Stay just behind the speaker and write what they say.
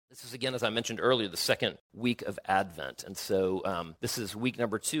This is, again, as I mentioned earlier, the second week of Advent. And so this is week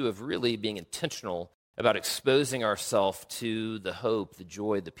number 2 of really being intentional about exposing ourselves to the hope, the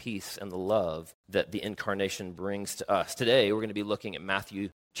joy, the peace, and the love that the incarnation brings to us. Today, we're going to be looking at Matthew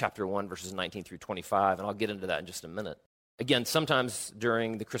chapter 1, verses 19 through 25, and I'll get into that in just a minute. Again, sometimes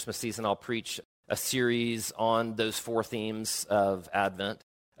during the Christmas season, I'll preach a series on those 4 themes of Advent.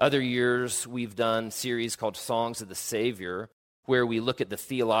 Other years, we've done series called Songs of the Savior, where we look at the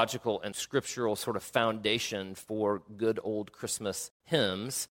theological and scriptural sort of foundation for good old Christmas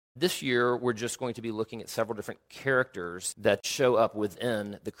hymns. This year, we're just going to be looking at several different characters that show up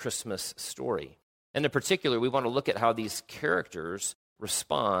within the Christmas story. And in particular, we want to look at how these characters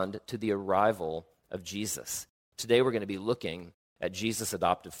respond to the arrival of Jesus. Today, we're going to be looking at Jesus'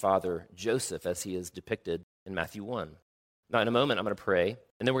 adoptive father, Joseph, as he is depicted in Matthew 1. Now, in a moment, I'm going to pray,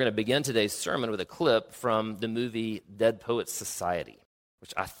 and then we're going to begin today's sermon with a clip from the movie Dead Poets Society,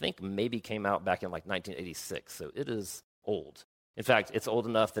 which I think maybe came out back in like 1986, so it is old. In fact, it's old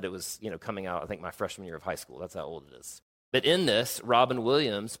enough that it was, coming out, I think, my freshman year of high school. That's how old it is. But in this, Robin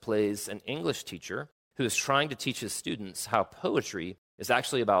Williams plays an English teacher who is trying to teach his students how poetry is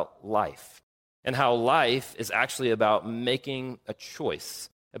actually about life, and how life is actually about making a choice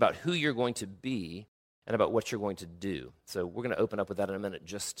about who you're going to be and about what you're going to do. So we're going to open up with that in a minute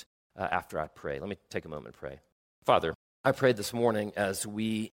just after I pray. Let me take a moment and pray. Father, I pray this morning as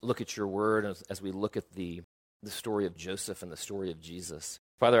we look at your word, as we look at the story of Joseph and the story of Jesus.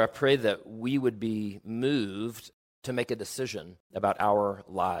 Father, I pray that we would be moved to make a decision about our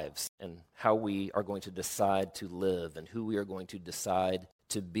lives and how we are going to decide to live and who we are going to decide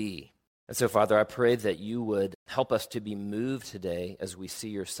to be. And so, Father, I pray that you would help us to be moved today as we see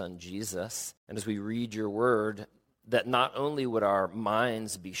your son Jesus, and as we read your word, that not only would our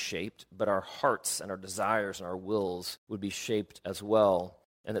minds be shaped, but our hearts and our desires and our wills would be shaped as well,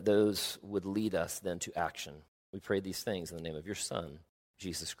 and that those would lead us then to action. We pray these things in the name of your son,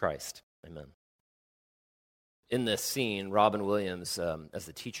 Jesus Christ. Amen. In this scene, Robin Williams, as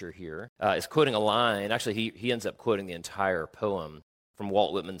the teacher here, is quoting a line. Actually, he ends up quoting the entire poem from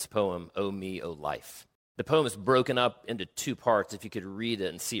Walt Whitman's poem, "O Me, O Life." The poem is broken up into 2 parts. If you could read it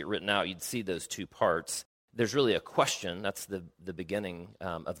and see it written out, you'd see those 2 parts. There's really a question. That's the beginning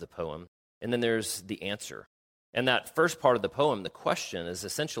of the poem. And then there's the answer. And that first part of the poem, the question, is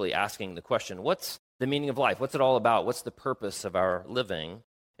essentially asking the question, what's the meaning of life? What's it all about? What's the purpose of our living?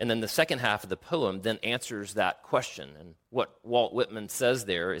 And then the second half of the poem then answers that question. And what Walt Whitman says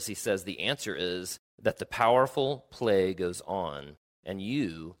there is he says the answer is that the powerful play goes on, and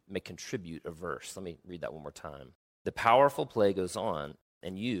you may contribute a verse. Let me read that one more time. The powerful play goes on,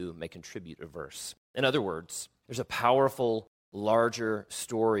 and you may contribute a verse. In other words, there's a powerful, larger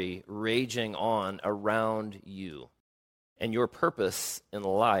story raging on around you. And your purpose in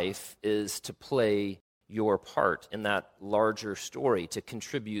life is to play your part in that larger story, to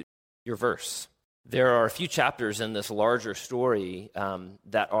contribute your verse. There are a few chapters in this larger story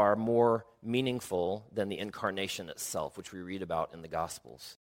that are more meaningful than the incarnation itself, which we read about in the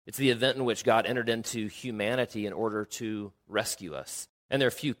Gospels. It's the event in which God entered into humanity in order to rescue us. And there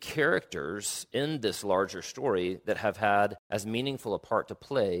are few characters in this larger story that have had as meaningful a part to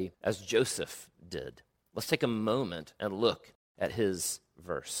play as Joseph did. Let's take a moment and look at his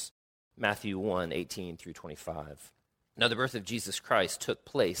verse. Matthew 1, 18 through 25. Now the birth of Jesus Christ took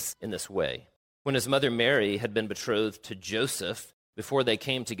place in this way. When his mother Mary had been betrothed to Joseph, before they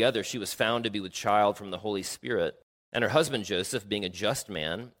came together, she was found to be with child from the Holy Spirit. And her husband Joseph, being a just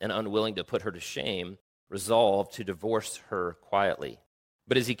man and unwilling to put her to shame, resolved to divorce her quietly.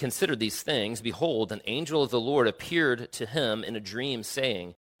 But as he considered these things, behold, an angel of the Lord appeared to him in a dream,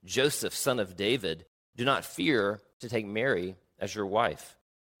 saying, Joseph, son of David, do not fear to take Mary as your wife,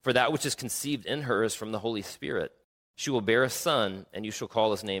 for that which is conceived in her is from the Holy Spirit. She will bear a son, and you shall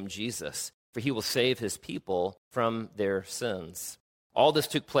call his name Jesus, for he will save his people from their sins. All this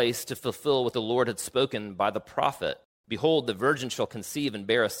took place to fulfill what the Lord had spoken by the prophet. Behold, the virgin shall conceive and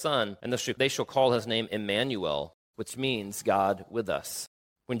bear a son, and they shall call his name Emmanuel, which means God with us.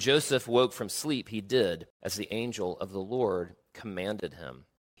 When Joseph woke from sleep, he did as the angel of the Lord commanded him.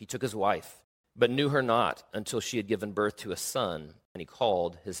 He took his wife, but knew her not until she had given birth to a son, and he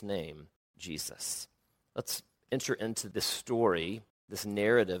called his name Jesus. Let's enter into this story, this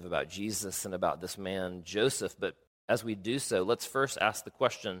narrative about Jesus and about this man, Joseph. But as we do so, let's first ask the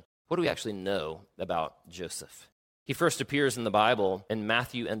question, what do we actually know about Joseph? He first appears in the Bible in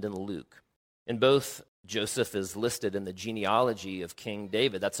Matthew and in Luke. In both, Joseph is listed in the genealogy of King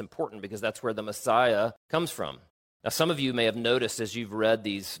David. That's important because that's where the Messiah comes from. Now, some of you may have noticed as you've read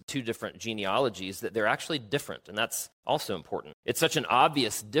these two different genealogies that they're actually different, and that's also important. It's such an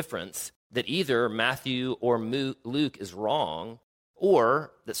obvious difference that either Matthew or Luke is wrong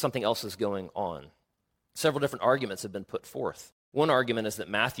or that something else is going on. Several different arguments have been put forth. One argument is that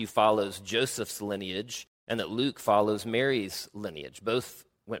Matthew follows Joseph's lineage and that Luke follows Mary's lineage. Both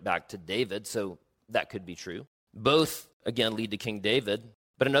went back to David, so that could be true. Both, again, lead to King David.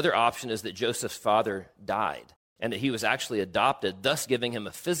 But another option is that Joseph's father died and that he was actually adopted, thus giving him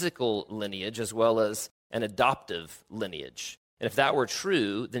a physical lineage as well as an adoptive lineage. And if that were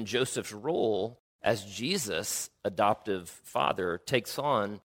true, then Joseph's role as Jesus' adoptive father takes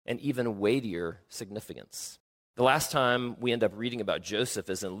on an even weightier significance. The last time we end up reading about Joseph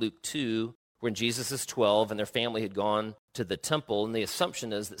is in Luke 2, when Jesus is 12 and their family had gone to the temple, and the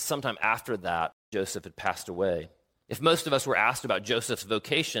assumption is that sometime after that, Joseph had passed away. If most of us were asked about Joseph's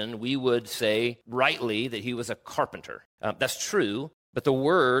vocation, we would say rightly that he was a carpenter. That's true, but the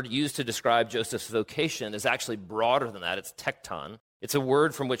word used to describe Joseph's vocation is actually broader than that. It's tekton. It's a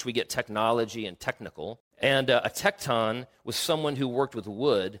word from which we get technology and technical. And a tekton was someone who worked with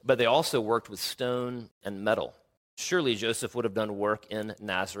wood, but they also worked with stone and metal. Surely Joseph would have done work in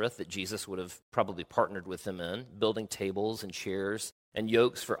Nazareth that Jesus would have probably partnered with him in, building tables and chairs and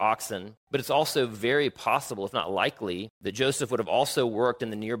yokes for oxen. But it's also very possible, if not likely, that Joseph would have also worked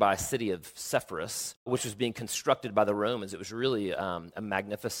in the nearby city of Sepphoris, which was being constructed by the Romans. It was really a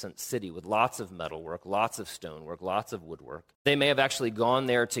magnificent city with lots of metalwork, lots of stonework, lots of woodwork. They may have actually gone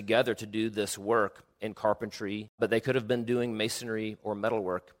there together to do this work in carpentry, but they could have been doing masonry or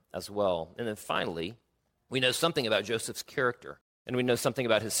metalwork as well. And then finally, we know something about Joseph's character, and we know something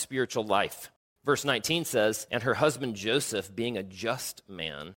about his spiritual life. Verse 19 says, "And her husband Joseph, being a just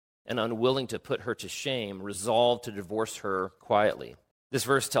man and unwilling to put her to shame, resolved to divorce her quietly." This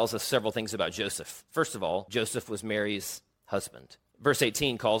verse tells us several things about Joseph. First of all, Joseph was Mary's husband. Verse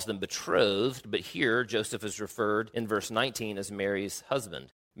 18 calls them betrothed, but here Joseph is referred in verse 19 as Mary's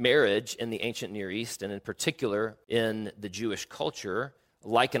husband. Marriage in the ancient Near East, and in particular in the Jewish culture,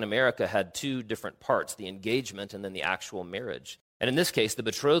 like in America, had two different parts, the engagement and then the actual marriage. And in this case, the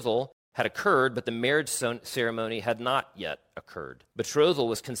betrothal had occurred, but the marriage ceremony had not yet occurred. Betrothal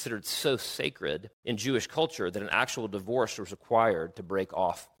was considered so sacred in Jewish culture that an actual divorce was required to break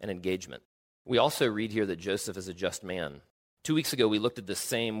off an engagement. We also read here that Joseph is a just man. 2 weeks ago, we looked at the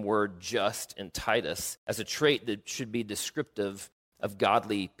same word just in Titus as a trait that should be descriptive of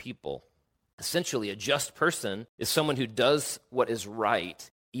godly people. Essentially, a just person is someone who does what is right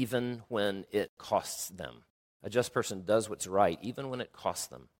even when it costs them. A just person does what's right even when it costs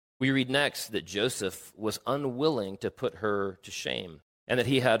them. We read next that Joseph was unwilling to put her to shame and that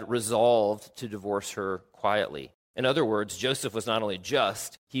he had resolved to divorce her quietly. In other words, Joseph was not only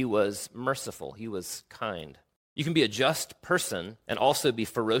just, he was merciful, he was kind. You can be a just person and also be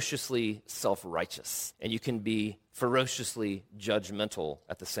ferociously self-righteous, and you can be ferociously judgmental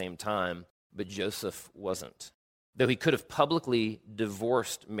at the same time, but Joseph wasn't. Though he could have publicly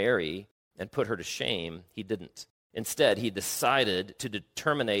divorced Mary and put her to shame, he didn't. Instead, he decided to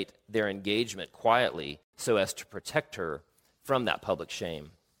terminate their engagement quietly so as to protect her from that public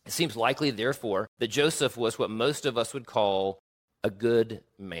shame. It seems likely, therefore, that Joseph was what most of us would call a good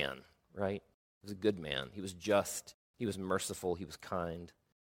man, right? He was a good man. He was just. He was merciful. He was kind.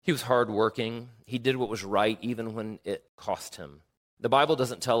 He was hardworking. He did what was right even when it cost him. The Bible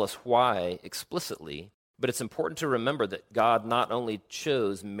doesn't tell us why explicitly, but it's important to remember that God not only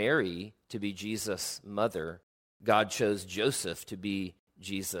chose Mary to be Jesus' mother, God chose Joseph to be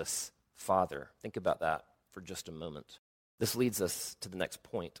Jesus' father. Think about that for just a moment. This leads us to the next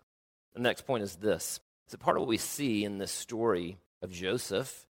point. The next point is this. So part of what we see in this story of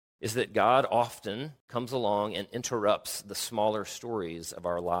Joseph is that God often comes along and interrupts the smaller stories of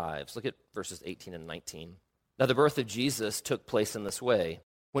our lives. Look at verses 18 and 19. Now, the birth of Jesus took place in this way.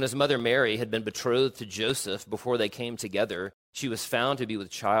 When his mother Mary had been betrothed to Joseph before they came together, she was found to be with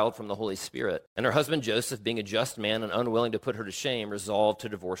child from the Holy Spirit. And her husband Joseph, being a just man and unwilling to put her to shame, resolved to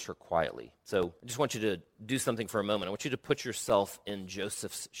divorce her quietly. So I just want you to do something for a moment. I want you to put yourself in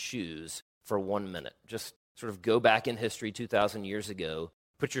Joseph's shoes for 1 minute. Just sort of go back in history 2,000 years ago.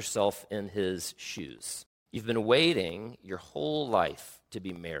 Put yourself in his shoes. You've been waiting your whole life to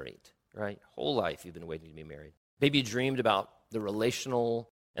be married, right? Whole life you've been waiting to be married. Maybe you dreamed about the relational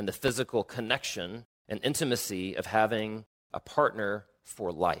and the physical connection and intimacy of having a partner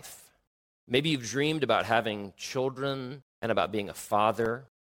for life. Maybe you've dreamed about having children and about being a father.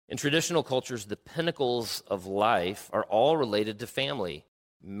 In traditional cultures, the pinnacles of life are all related to family.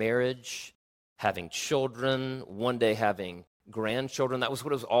 Marriage, having children, one day having grandchildren. That was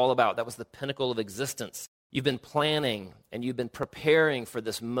what it was all about. That was the pinnacle of existence. You've been planning and you've been preparing for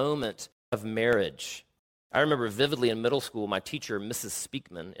this moment of marriage. I remember vividly in middle school, my teacher, Mrs.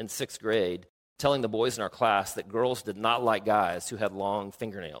 Speakman, in 6th grade, telling the boys in our class that girls did not like guys who had long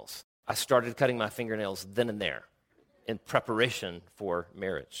fingernails. I started cutting my fingernails then and there in preparation for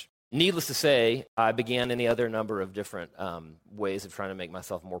marriage. Needless to say, I began any other number of different ways of trying to make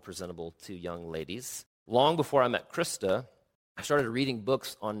myself more presentable to young ladies. Long before I met Krista, I started reading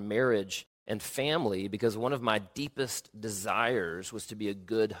books on marriage and family because one of my deepest desires was to be a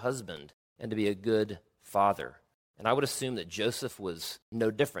good husband and to be a good father. And I would assume that Joseph was no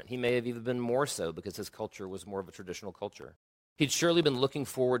different. He may have even been more so because his culture was more of a traditional culture. He'd surely been looking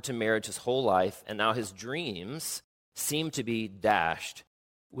forward to marriage his whole life, and now his dreams seemed to be dashed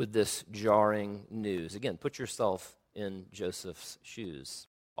with this jarring news. Again, put yourself in Joseph's shoes.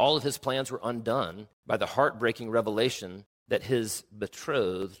 All of his plans were undone by the heartbreaking revelation that his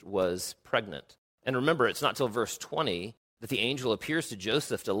betrothed was pregnant. And remember, it's not till verse 20 that the angel appears to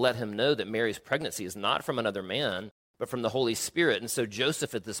Joseph to let him know that Mary's pregnancy is not from another man, but from the Holy Spirit. And so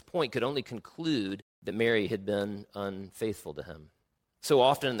Joseph at this point could only conclude that Mary had been unfaithful to him. So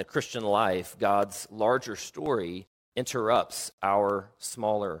often in the Christian life, God's larger story interrupts our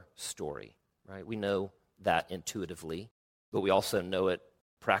smaller story, right? We know that intuitively, but we also know it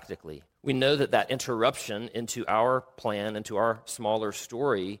practically. We know that that interruption into our plan, into our smaller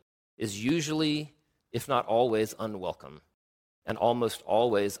story, is usually, if not always, unwelcome and almost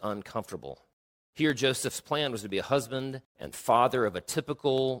always uncomfortable. Here, Joseph's plan was to be a husband and father of a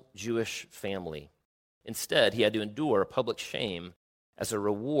typical Jewish family. Instead, he had to endure public shame as a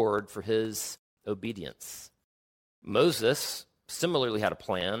reward for his obedience. Moses similarly had a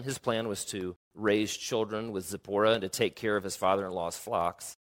plan. His plan was to raise children with Zipporah and to take care of his father-in-law's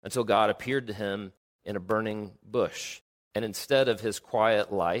flocks until God appeared to him in a burning bush. And instead of his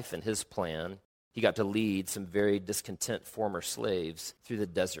quiet life and his plan, he got to lead some very discontent former slaves through the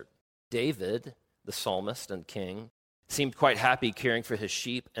desert. David, the psalmist and king, seemed quite happy caring for his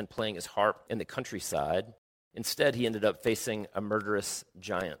sheep and playing his harp in the countryside. Instead, he ended up facing a murderous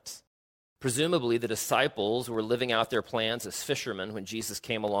giant. Presumably, the disciples were living out their plans as fishermen when Jesus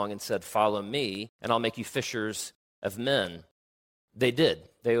came along and said, "Follow me, and I'll make you fishers of men." They did.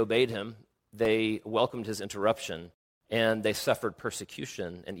 They obeyed him. They welcomed his interruption, and they suffered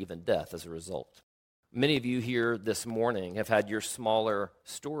persecution and even death as a result. Many of you here this morning have had your smaller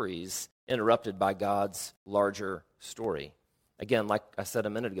stories interrupted by God's larger story. Again, like I said a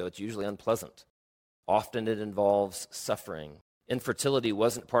minute ago, it's usually unpleasant. Often it involves suffering. Infertility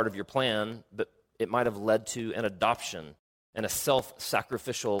wasn't part of your plan, but it might have led to an adoption and a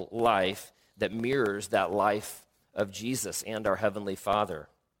self-sacrificial life that mirrors that life of Jesus and our Heavenly Father.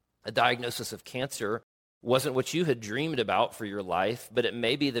 A diagnosis of cancer wasn't what you had dreamed about for your life, but it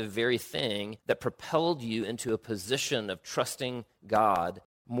may be the very thing that propelled you into a position of trusting God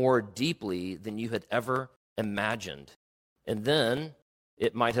more deeply than you had ever imagined. And then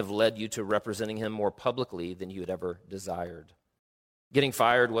it might have led you to representing him more publicly than you had ever desired. Getting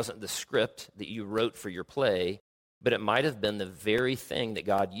fired wasn't the script that you wrote for your play, but it might have been the very thing that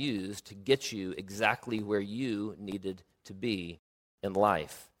God used to get you exactly where you needed to be in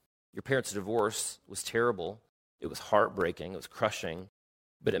life. Your parents' divorce was terrible. It was heartbreaking. It was crushing.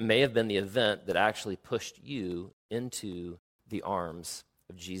 But it may have been the event that actually pushed you into the arms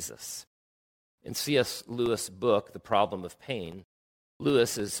of Jesus. In C.S. Lewis' book, The Problem of Pain,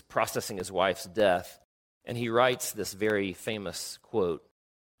 Lewis is processing his wife's death, and he writes this very famous quote.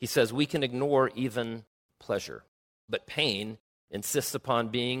 He says, "We can ignore even pleasure, but pain insists upon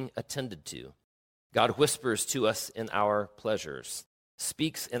being attended to. God whispers to us in our pleasures,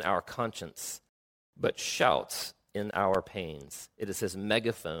 speaks in our conscience, but shouts in our pains. It is his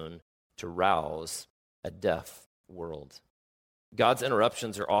megaphone to rouse a deaf world." God's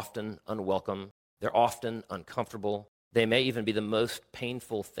interruptions are often unwelcome. They're often uncomfortable. They may even be the most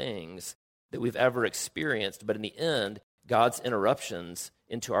painful things that we've ever experienced. But in the end, God's interruptions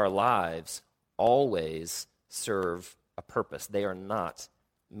into our lives always serve a purpose. They are not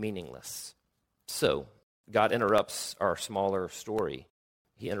meaningless. So, God interrupts our smaller story.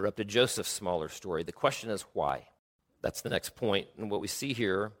 He interrupted Joseph's smaller story. The question is why? That's the next point. And what we see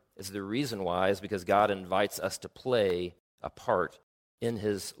here is the reason why is because God invites us to play a part in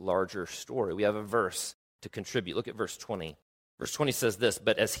his larger story. We have a verse to contribute. Look at verse 20. Verse 20 says this,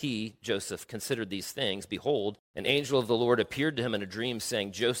 "But as he, Joseph, considered these things, behold, an angel of the Lord appeared to him in a dream,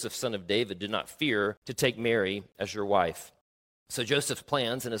 saying, 'Joseph, son of David, do not fear to take Mary as your wife.'" So Joseph's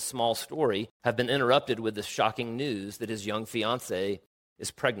plans in his small story have been interrupted with this shocking news that his young fiancée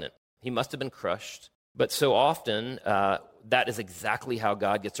is pregnant. He must have been crushed. But so often that is exactly how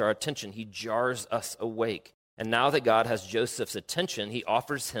God gets our attention. He jars us awake. And now that God has Joseph's attention, he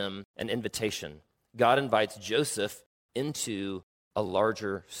offers him an invitation. God invites Joseph into a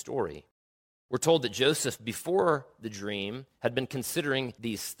larger story. We're told that Joseph, before the dream, had been considering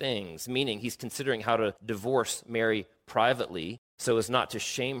these things, meaning he's considering how to divorce Mary privately so as not to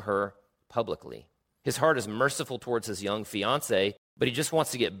shame her publicly. His heart is merciful towards his young fiancée, but he just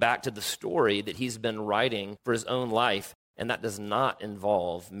wants to get back to the story that he's been writing for his own life, and that does not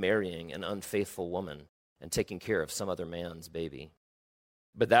involve marrying an unfaithful woman and taking care of some other man's baby.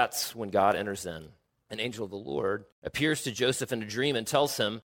 But that's when God enters in. An angel of the Lord appears to Joseph in a dream and tells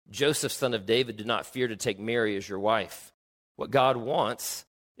him, Joseph, son of David, do not fear to take Mary as your wife. What God wants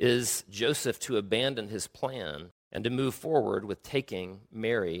is Joseph to abandon his plan and to move forward with taking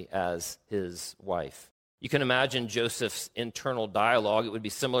Mary as his wife. You can imagine Joseph's internal dialogue. It would be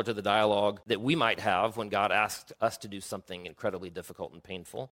similar to the dialogue that we might have when God asked us to do something incredibly difficult and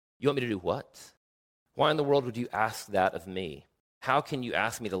painful. You want me to do what? Why in the world would you ask that of me? How can you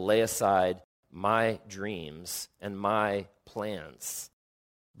ask me to lay aside my dreams and my plans?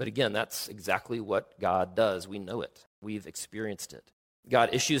 But again, that's exactly what God does. We know it. We've experienced it.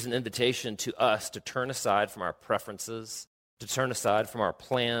 God issues an invitation to us to turn aside from our preferences, to turn aside from our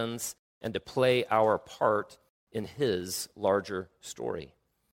plans, and to play our part in his larger story.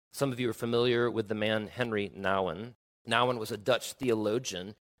 Some of you are familiar with the man Henry Nouwen. Nouwen was a Dutch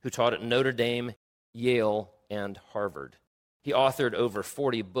theologian who taught at Notre Dame, Yale, and Harvard. He authored over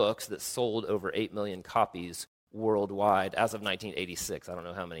 40 books that sold over 8 million copies worldwide as of 1986. I don't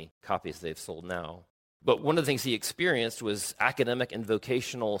know how many copies they've sold now. But one of the things he experienced was academic and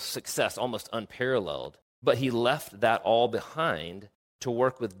vocational success, almost unparalleled. But he left that all behind to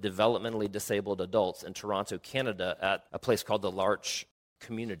work with developmentally disabled adults in Toronto, Canada, at a place called the L'Arche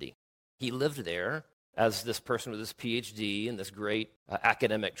Community. He lived there as this person with his PhD and this great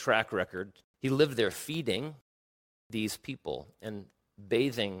academic track record. He lived there feeding these people and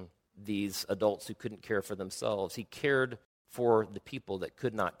bathing these adults who couldn't care for themselves. He cared for the people that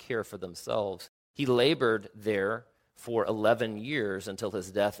could not care for themselves. He labored there for 11 years until his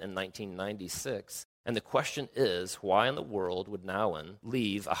death in 1996. And the question is, why in the world would Nouwen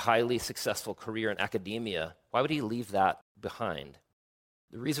leave a highly successful career in academia? Why would he leave that behind?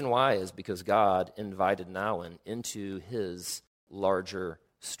 The reason why is because God invited Nouwen into his larger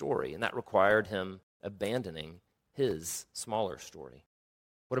story, and that required him abandoning his smaller story.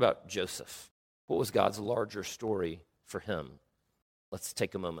 What about Joseph? What was God's larger story for him? Let's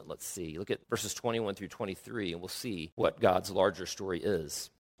take a moment. Let's see. Look at verses 21 through 23, and we'll see what God's larger story is.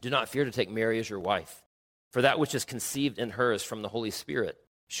 Do not fear to take Mary as your wife, for that which is conceived in her is from the Holy Spirit.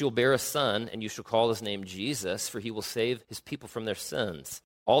 She will bear a son, and you shall call his name Jesus, for he will save his people from their sins.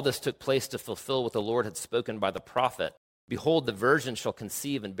 All this took place to fulfill what the Lord had spoken by the prophet. Behold, the virgin shall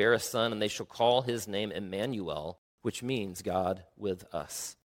conceive and bear a son, and they shall call his name Emmanuel, which means God with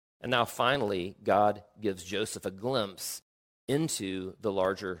us. And now finally, God gives Joseph a glimpse into the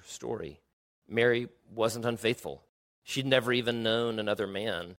larger story. Mary wasn't unfaithful. She'd never even known another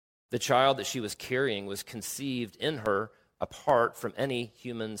man. The child that she was carrying was conceived in her apart from any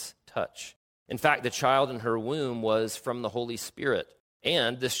human's touch. In fact, the child in her womb was from the Holy Spirit.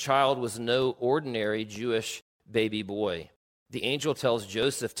 And this child was no ordinary Jewish baby boy. The angel tells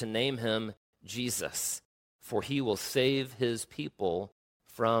Joseph to name him Jesus, for he will save his people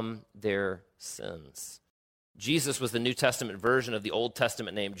from their sins. Jesus was the New Testament version of the Old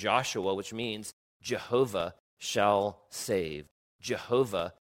Testament name Joshua, which means Jehovah shall save.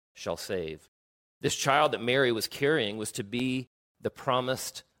 Jehovah shall save. This child that Mary was carrying was to be the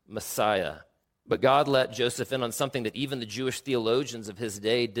promised Messiah. But God let Joseph in on something that even the Jewish theologians of his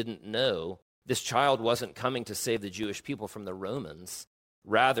day didn't know. This child wasn't coming to save the Jewish people from the Romans.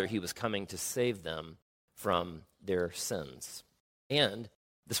 Rather, he was coming to save them from their sins. And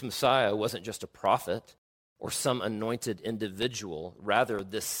this Messiah wasn't just a prophet or some anointed individual. Rather,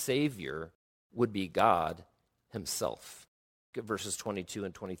 this Savior would be God himself. Look at verses 22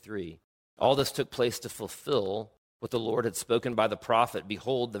 and 23. All this took place to fulfill what the Lord had spoken by the prophet.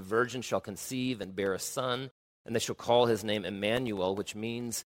 Behold, the virgin shall conceive and bear a son, and they shall call his name Emmanuel, which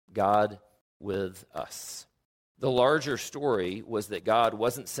means God with us. The larger story was that God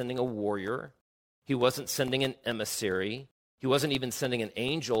wasn't sending a warrior. He wasn't sending an emissary. He wasn't even sending an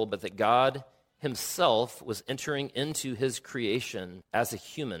angel, but that God himself was entering into his creation as a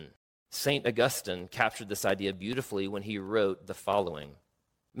human. St. Augustine captured this idea beautifully when he wrote the following: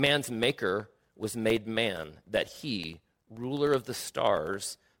 man's maker was made man, that he, ruler of the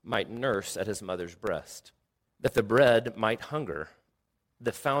stars, might nurse at his mother's breast, that the bread might hunger,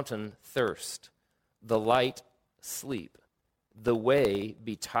 the fountain thirst, the light sleep, the way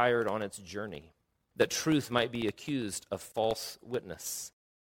be tired on its journey, that truth might be accused of false witness,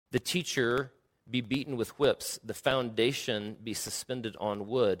 the teacher be beaten with whips, the foundation be suspended on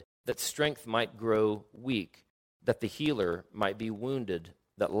wood, that strength might grow weak, that the healer might be wounded,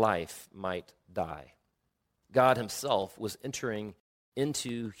 that life might die. God himself was entering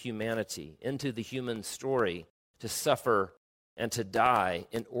into humanity, into the human story, to suffer and to die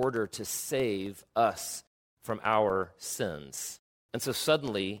in order to save us from our sins. And so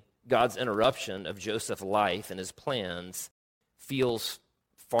suddenly, God's interruption of Joseph's life and his plans feels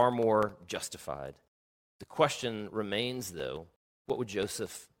far more justified. The question remains, though, what would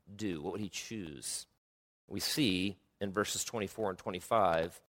Joseph do? What would he choose? We see in verses 24 and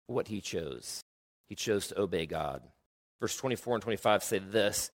 25 what he chose. He chose to obey God. Verse 24 and 25 say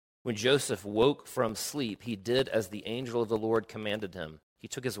this: when Joseph woke from sleep, he did as the angel of the Lord commanded him. He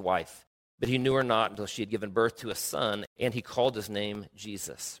took his wife, but he knew her not until she had given birth to a son, and he called his name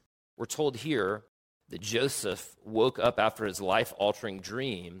Jesus. We're told here that Joseph woke up after his life-altering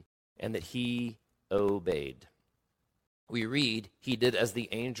dream and that he obeyed. We read, he did as the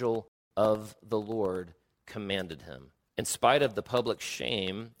angel of the Lord commanded him. In spite of the public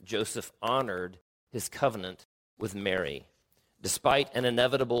shame, Joseph honored his covenant with Mary. Despite an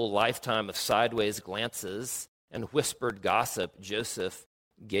inevitable lifetime of sideways glances and whispered gossip, Joseph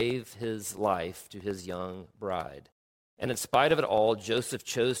gave his life to his young bride. And in spite of it all, Joseph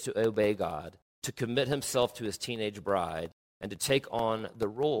chose to obey God, to commit himself to his teenage bride, and to take on the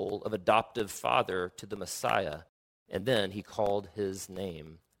role of adoptive father to the Messiah. And then he called his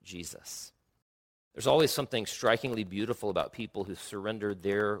name Jesus. There's always something strikingly beautiful about people who surrender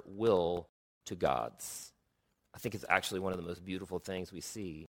their will to God's. I think it's actually one of the most beautiful things we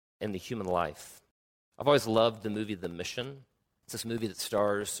see in the human life. I've always loved the movie The Mission. It's this movie that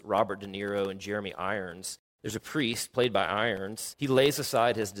stars Robert De Niro and Jeremy Irons. There's a priest, played by Irons. He lays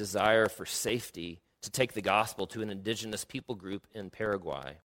aside his desire for safety to take the gospel to an indigenous people group in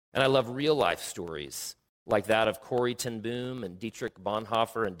Paraguay. And I love real-life stories like that of Corrie ten Boom and Dietrich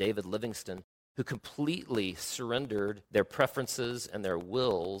Bonhoeffer and David Livingston, who completely surrendered their preferences and their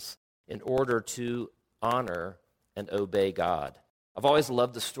wills in order to honor and obey God. I've always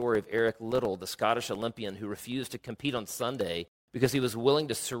loved the story of Eric Liddell, the Scottish Olympian who refused to compete on Sunday because he was willing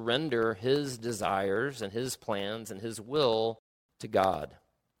to surrender his desires and his plans and his will to God.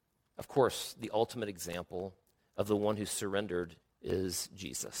 Of course, the ultimate example of the one who surrendered is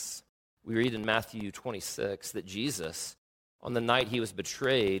Jesus. We read in Matthew 26 that Jesus, on the night he was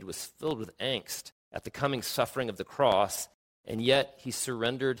betrayed, was filled with angst at the coming suffering of the cross, and yet he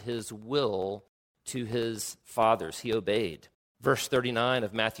surrendered his will to his Father's. He obeyed. Verse 39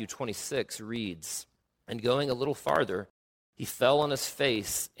 of Matthew 26 reads, "And going a little farther, he fell on his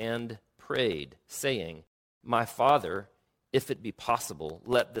face and prayed, saying, 'My Father, if it be possible,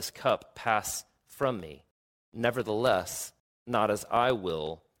 let this cup pass from me. Nevertheless, not as I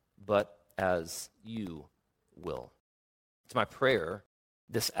will, but as you will.'" It's my prayer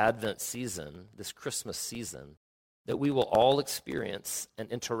this Advent season, this Christmas season, that we will all experience an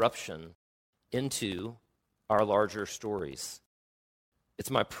interruption into our larger stories. It's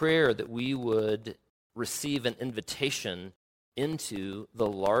my prayer that we would receive an invitation into the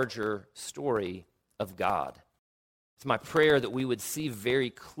larger story of God. It's my prayer that we would see very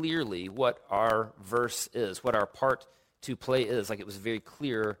clearly what our verse is, what our part to play is, like it was very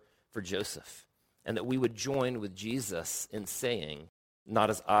clear for Joseph, and that we would join with Jesus in saying, "Not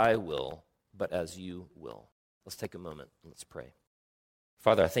as I will, but as you will." Let's take a moment and let's pray.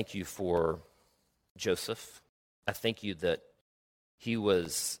 Father, I thank you for Joseph. I thank you that he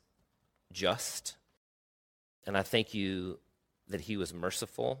was just, and I thank you that he was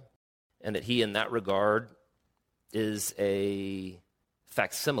merciful, and that he, in that regard, is a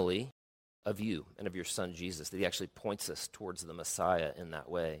facsimile of you and of your son Jesus, that he actually points us towards the Messiah in that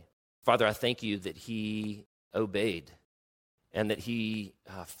way. Father, I thank you that he obeyed and that he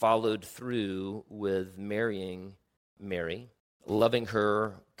followed through with marrying Mary, loving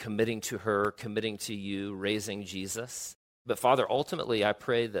her, committing to you, raising Jesus. But Father, ultimately, I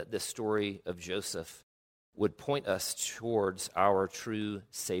pray that this story of Joseph would point us towards our true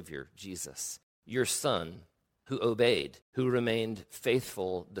Savior, Jesus, your son, who obeyed, who remained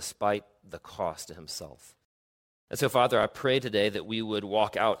faithful despite the cost to himself. And so, Father, I pray today that we would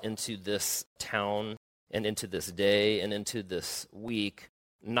walk out into this town and into this day and into this week,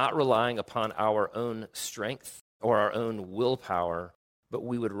 not relying upon our own strength or our own willpower, but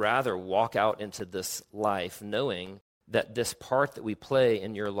we would rather walk out into this life knowing that this part that we play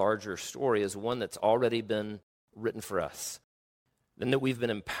in your larger story is one that's already been written for us, and that we've been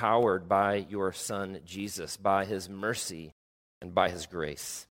empowered by your son, Jesus, by his mercy and by his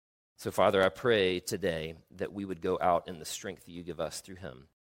grace. So, Father, I pray today that we would go out in the strength that you give us through him.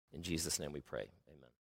 In Jesus' name we pray.